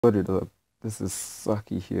What it up? This is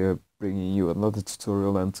Saki here bringing you another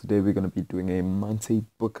tutorial, and today we're going to be doing a Monte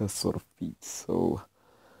Booker sort of beat. So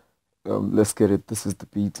let's get it. This is the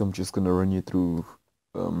beat. I'm just going to run you through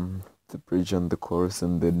the bridge and the chorus,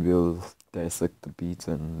 and then we'll dissect the beat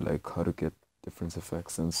and like how to get different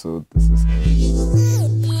effects. And so this is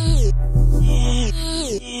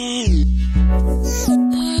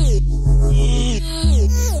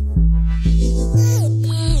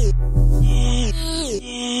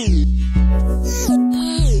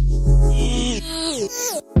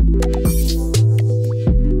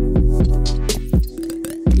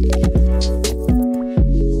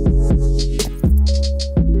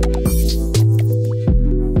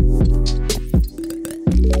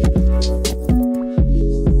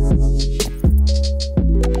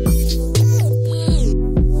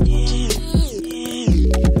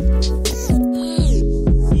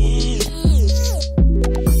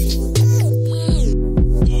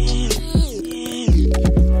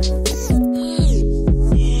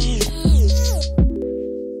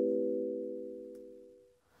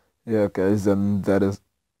yeah, guys, and that is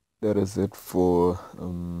it for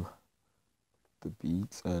the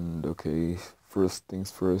beat. And okay, first things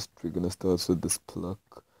first, we're gonna start with this pluck.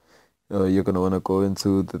 You're gonna wanna go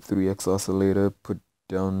into the 3x oscillator, put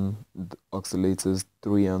down the oscillators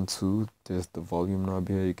 3 and 2. There's the volume knob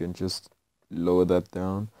here. You can just lower that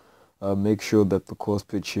down. Make sure that the coarse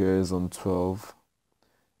pitch here is on 12,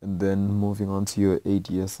 and then moving on to your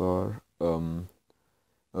ADSR.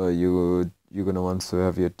 You're gonna want to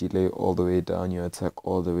have your delay all the way down, your attack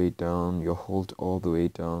all the way down, your hold all the way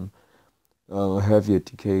down. Have your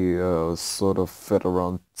decay sort of at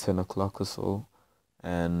around 10 o'clock or so,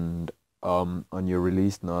 and on your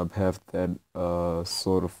release knob have that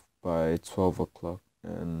sort of by 12 o'clock,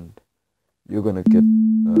 and you're gonna get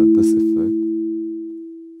this effect.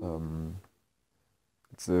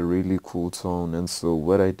 It's a really cool tone, and so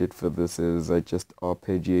what I did for this is I just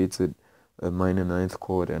arpeggiated a minor ninth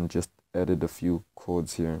chord and just added a few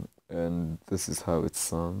chords here, and this is how it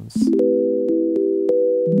sounds.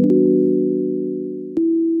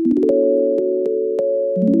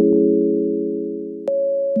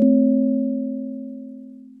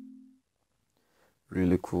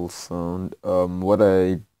 Really cool sound. What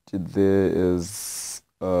I did there is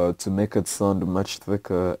to make it sound much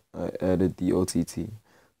thicker, I added the OTT.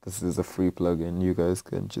 This is a free plugin. You guys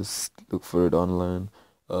can just look for it online.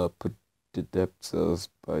 Put the depth as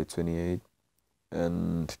by 28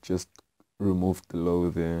 and just remove the low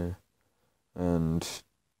there, and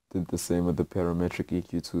did the same with the parametric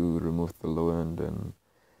EQ to remove the low end, and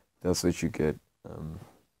that's what you get.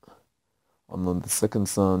 On the second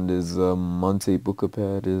sound is Monte Booker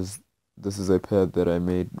pad. This is a pad that I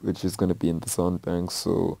made, which is going to be in the sound bank,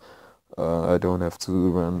 so I don't have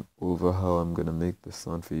to run over how I'm going to make this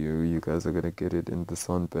sound for you. You guys are going to get it in the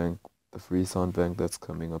sound bank, the free sound bank that's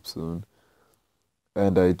coming up soon.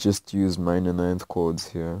 And I just use minor ninth chords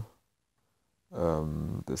here.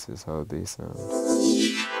 This is how they sound.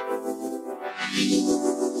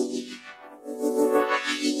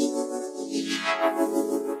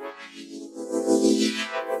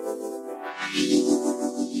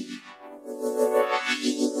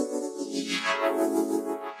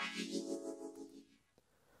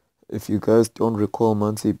 If you guys don't recall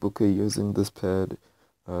Monte Booker using this pad,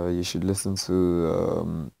 you should listen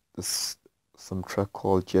to some track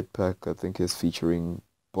called Jetpack. I think is featuring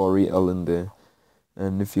Bori Ellen there,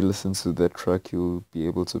 and if you listen to that track, you'll be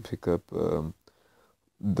able to pick up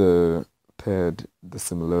the pad, the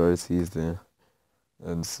similarities there.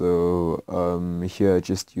 And so here I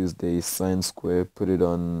just used a sine square, put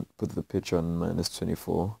the pitch on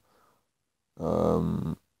 -24,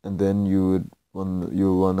 and then you'll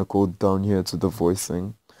want to go down here to the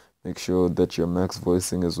voicing. Make sure that your max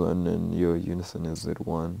voicing is 1 and your unison is at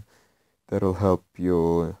 1. That'll help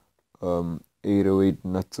your 808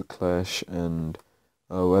 not to clash. And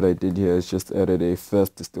what I did here is just added a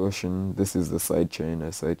fast distortion. This is the sidechain.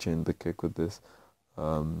 I sidechained the kick with this.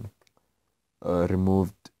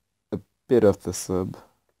 Removed a bit of the sub,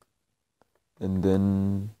 and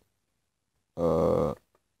then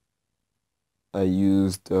I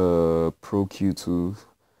used Pro Q2.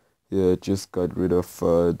 Yeah, just got rid of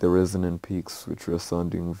the resonant peaks, which were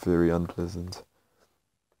sounding very unpleasant.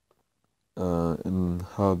 And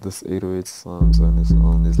how this 808 sounds on its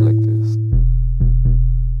own is like this.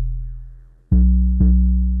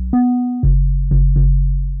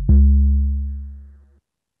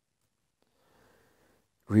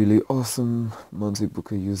 Really awesome. Monte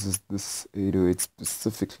Booker uses this 808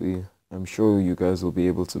 specifically. I'm sure you guys will be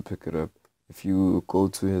able to pick it up if you go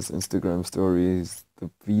to his Instagram stories, the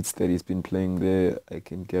beats that he's been playing there, I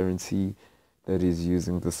can guarantee that he's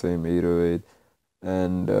using the same 808.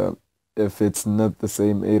 And if it's not the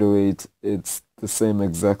same 808, it's the same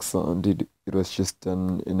exact sound. It was just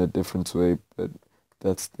done in a different way, but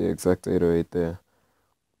that's the exact 808 there.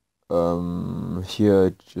 Here I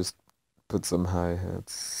just put some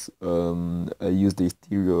hi-hats. I used a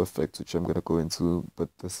stereo effect, which I'm gonna go into, but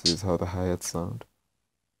this is how the hi-hats sound.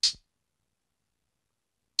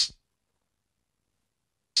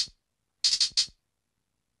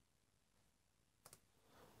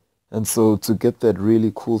 And so to get that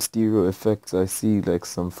really cool stereo effect, I see like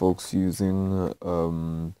some folks using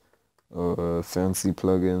fancy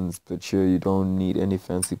plugins, but here you don't need any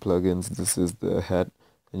fancy plugins. This is the hat,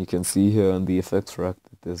 and you can see here on the effects rack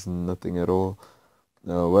that there's nothing at all.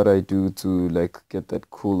 Now what I do to like get that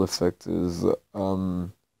cool effect is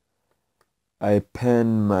I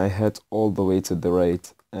pan my hat all the way to the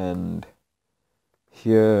right, and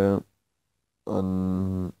here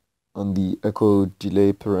on the echo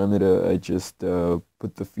delay parameter, I just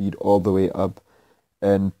put the feed all the way up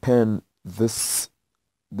and pan this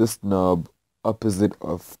knob opposite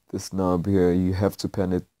of this knob here. You have to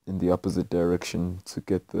pan it in the opposite direction to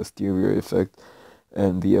get the stereo effect,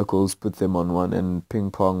 and the echoes, put them on 1 and ping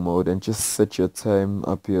pong mode, and just set your time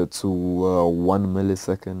up here to 1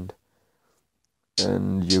 millisecond,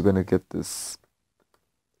 and you're gonna get this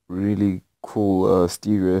really cool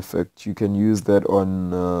stereo effect. You can use that on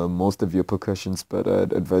most of your percussions, but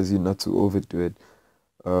I'd advise you not to overdo it.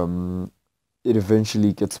 It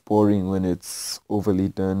eventually gets boring when it's overly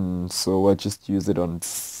done, so I just use it on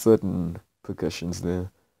certain percussions there.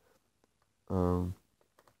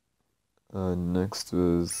 Next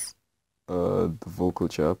was the vocal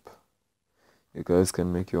chop. You guys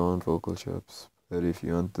can make your own vocal chops, but if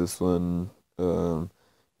you want this one, you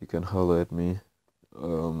can holler at me.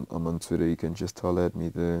 I'm on Twitter, you can just holler at me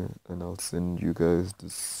there, and I'll send you guys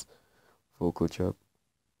this vocal chop.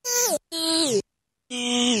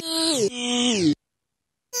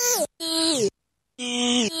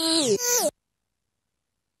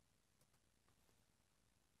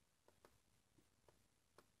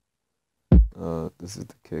 This is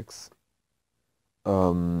the kicks.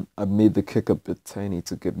 I made the kick a bit tiny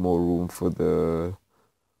to get more room for the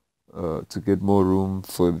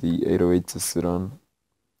 808 to sit on.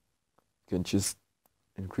 You can just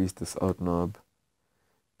increase this out knob,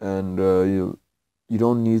 and you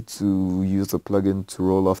don't need to use a plugin to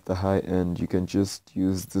roll off the high end. You can just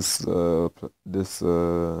use this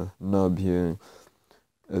knob here.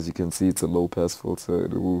 As you can see, it's a low pass filter.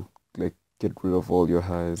 It will like get rid of all your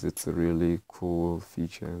highs. It's a really cool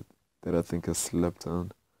feature that I think has slept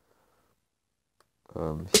on.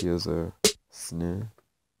 Here's a snare.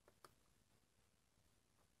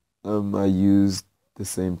 I used the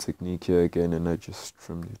same technique here again, and I just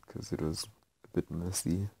trimmed it because it was a bit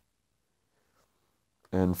messy.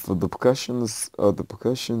 And for the percussions,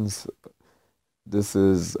 this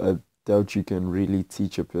is, I doubt you can really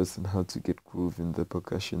teach a person how to get groove in the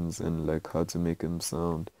percussions and like how to make them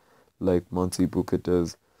sound like Monte Booker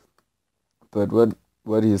does. But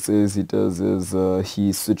what he says he does is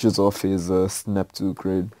he switches off his snap to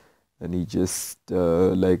grid, and he just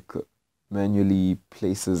like manually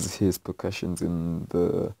places his percussions in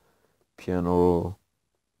the piano roll.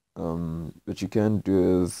 What you can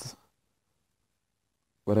do is,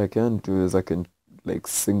 what I can do is I can like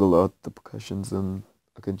single out the percussions, and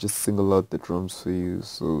I can just single out the drums for you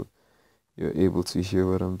so you're able to hear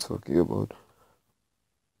what I'm talking about.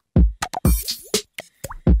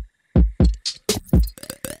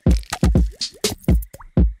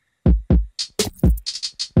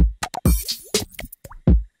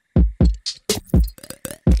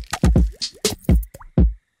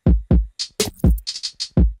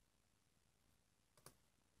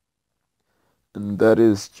 And that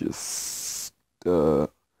is just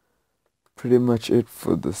pretty much it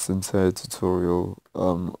for this entire tutorial.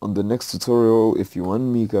 On the next tutorial, if you want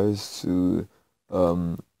me guys to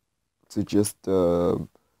just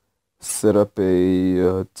set up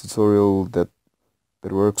a tutorial that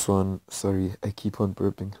works on, sorry, I keep on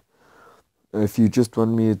burping. If you just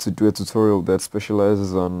want me to do a tutorial that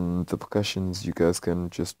specializes on the percussions, you guys can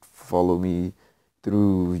just follow me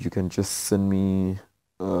through. You can just send me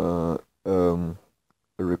a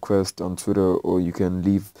request on Twitter, or you can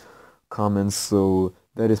leave comments. So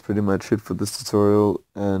that is pretty much it for this tutorial,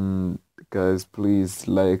 and guys, please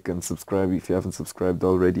like and subscribe if you haven't subscribed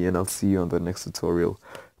already, and I'll see you on the next tutorial.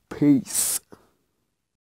 Peace.